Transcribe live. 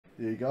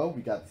There you go.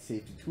 We got the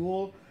safety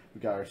tool.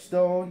 We got our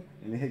stone.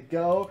 And then hit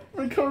go.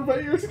 I'm gonna cover my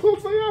ears and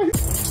close my eyes.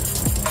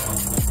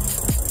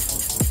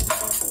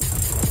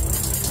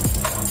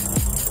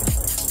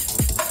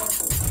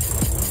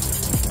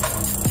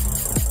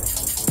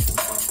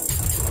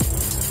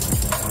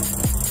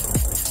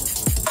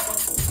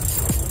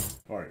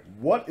 Alright,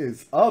 what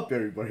is up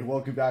everybody?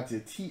 Welcome back to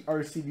the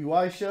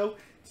TRCBY show.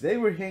 Today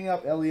we're hanging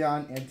up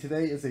Elyon, and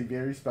today is a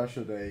very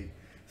special day.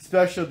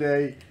 Special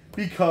day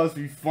because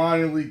we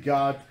finally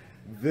got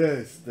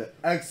this, the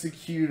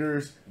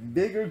Executor's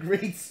Bigger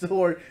Great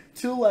Sword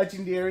to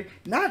Legendary.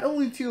 Not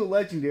only to a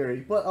Legendary,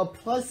 but a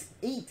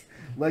 +8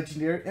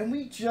 Legendary. And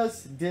we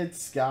just did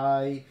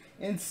Sky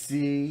and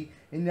Sea,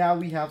 and now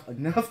we have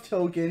enough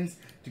tokens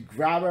to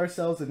grab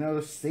ourselves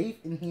another safe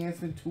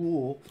enhancement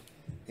tool.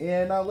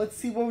 And let's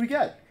see what we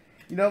get.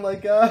 You know,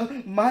 like,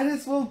 might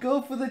as well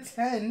go for the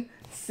 10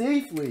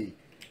 safely.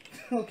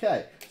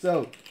 Okay,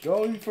 so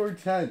going for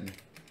 10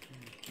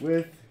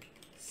 with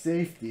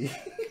safety.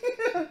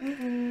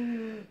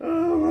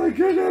 Oh my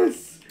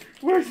goodness!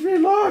 Where's my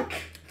luck?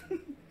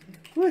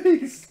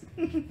 Please.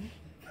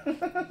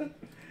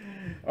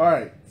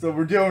 Alright, so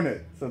we're doing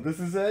it. So this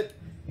is it.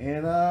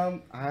 And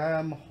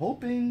I'm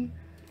hoping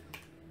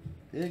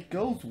it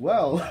goes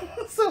well.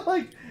 So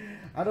like,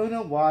 I don't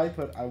know why,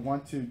 but I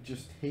want to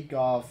just take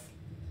off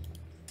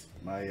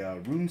my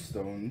rune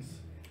stones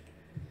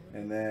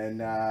and then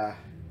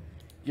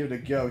give it a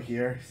go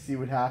here. See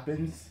what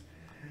happens.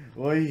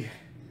 Oi,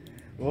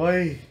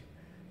 oi.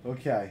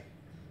 Okay,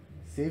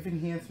 safe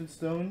enhancement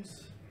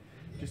stones.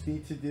 Just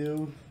need to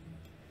do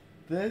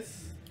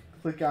this.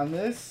 Click on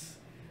this.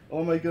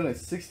 Oh my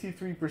goodness,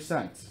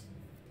 63%.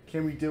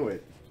 Can we do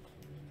it?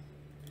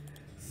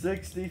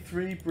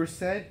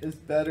 63% is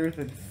better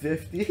than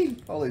 50.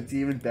 Oh, it's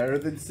even better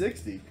than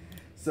 60.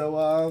 So,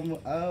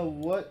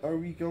 what are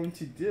we going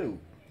to do?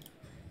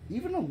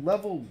 Even a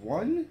level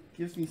 1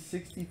 gives me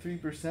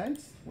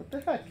 63%? What the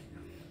heck?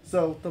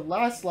 So, the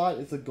last slot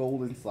is a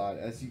golden slot.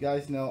 As you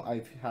guys know,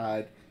 I've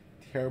had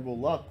terrible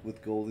luck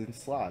with golden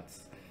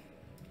slots.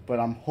 But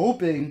I'm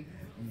hoping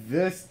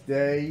this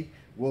day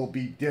will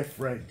be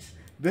different.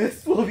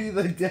 This will be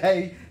the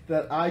day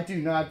that I do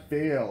not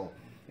fail.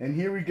 And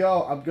here we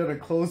go. I'm going to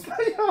close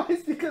my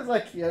eyes because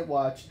I can't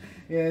watch.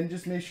 And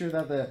just make sure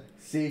that the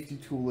safety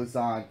tool is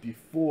on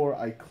before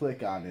I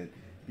click on it,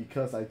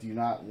 because I do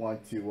not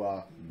want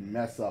to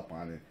mess up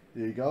on it.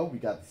 There you go. We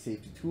got the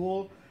safety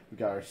tool. We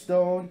got our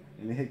stone.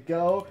 And then hit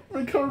go. I'm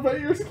going to cover my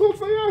ears and close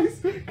my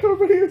eyes.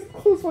 Cover my ears and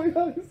close my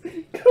eyes.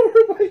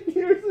 Cover my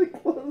ears and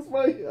close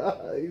my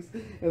eyes.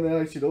 And then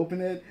I should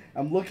open it.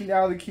 I'm looking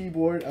down at the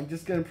keyboard. I'm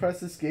just going to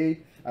press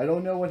escape. I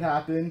don't know what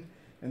happened.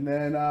 And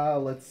then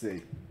let's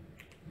see.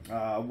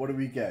 What do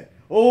we get?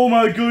 Oh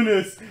my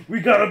goodness!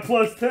 We got a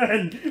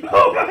 +10!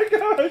 Oh my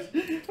gosh!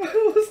 I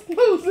was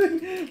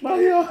closing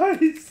my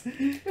eyes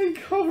and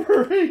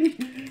covering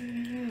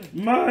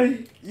my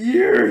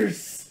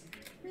ears!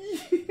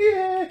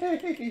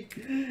 Yay!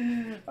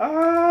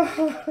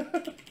 Ah!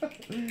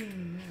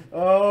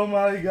 Oh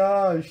my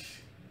gosh!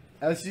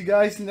 As you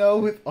guys know,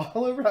 with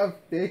all of our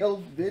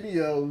failed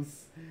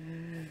videos,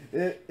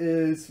 it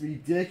is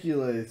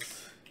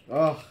ridiculous.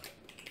 Oh.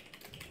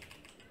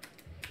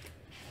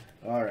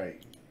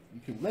 Alright,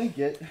 you can link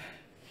it,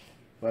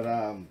 but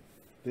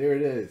there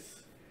it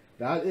is.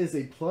 That is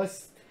a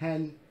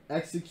 +10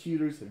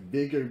 Executor's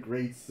Bigger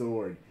Great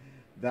Sword.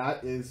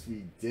 That is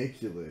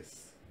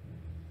ridiculous.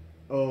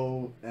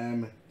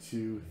 OM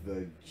to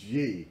the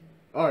G.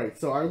 Alright,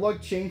 so our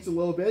luck changed a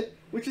little bit,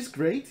 which is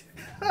great.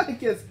 I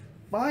guess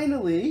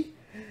finally.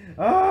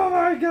 Oh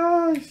my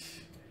gosh.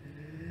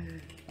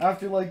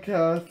 After like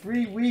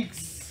 3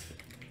 weeks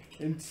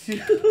and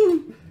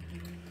 2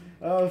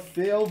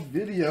 failed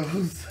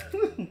videos.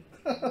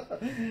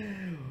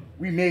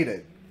 We made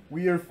it.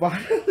 We are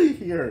finally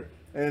here.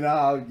 And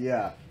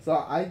yeah. So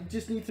I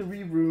just need to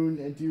re-rune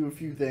and do a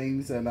few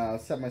things and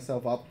set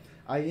myself up.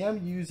 I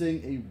am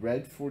using a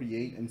red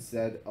 48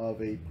 instead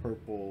of a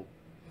purple.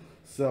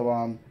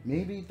 So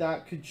maybe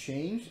that could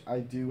change.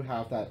 I do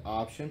have that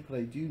option, but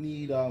I do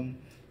need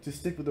to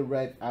stick with the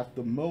red at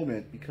the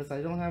moment because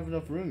I don't have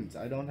enough runes.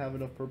 I don't have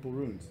enough purple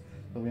runes.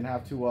 So I'm gonna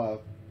have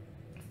to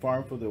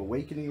farm for the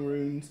awakening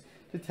runes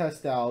to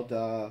test out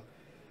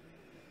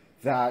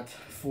that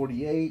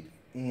 48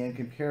 and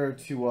compare it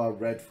to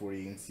red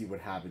 48 and see what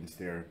happens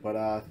there.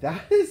 But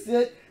that is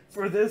it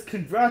for this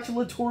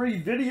congratulatory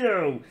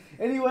video.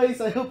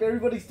 Anyways, I hope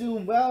everybody's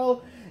doing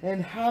well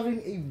and having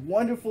a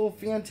wonderful,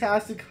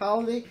 fantastic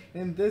holiday.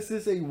 And this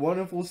is a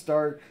wonderful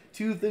start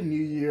to the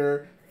new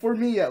year, for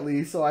me at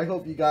least. So I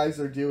hope you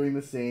guys are doing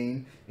the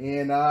same.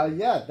 And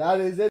yeah, that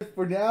is it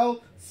for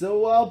now.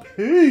 So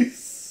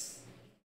peace.